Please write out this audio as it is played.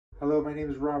Hello, my name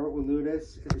is Robert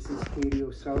Wilutis, and this is Katie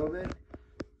O'Sullivan.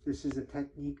 This is a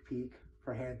technique peek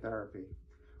for hand therapy.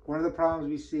 One of the problems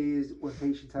we see is when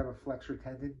patients have a flexor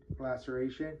tendon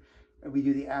laceration, and we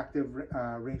do the active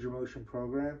range of motion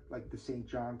program, like the St.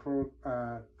 John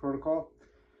protocol.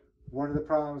 One of the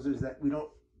problems is that we don't,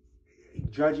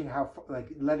 judging how,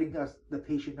 letting the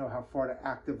patient know how far to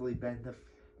actively bend the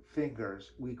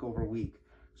fingers week over week.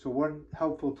 So one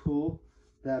helpful tool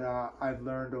that I've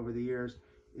learned over the years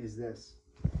is this.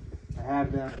 I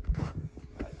have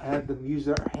them use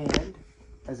their hand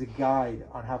as a guide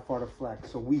on how far to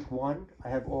flex. So week 1, I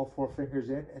have all 4 fingers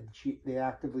in, and they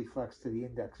actively flex to the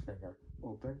index finger.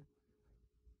 Open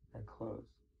and close.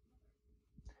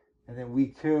 And then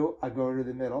week 2, I go to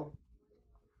the middle.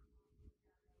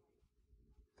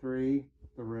 3,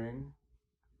 the ring.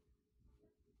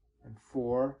 And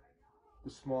 4,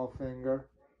 the small finger.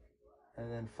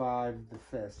 And then 5, the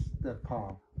fist, the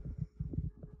palm.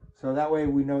 So that way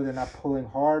we know they're not pulling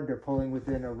hard, they're pulling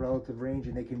within a relative range,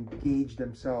 and they can gauge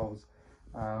themselves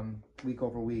week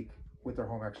over week with their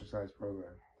home exercise program.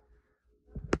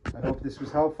 I hope this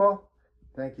was helpful.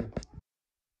 Thank you.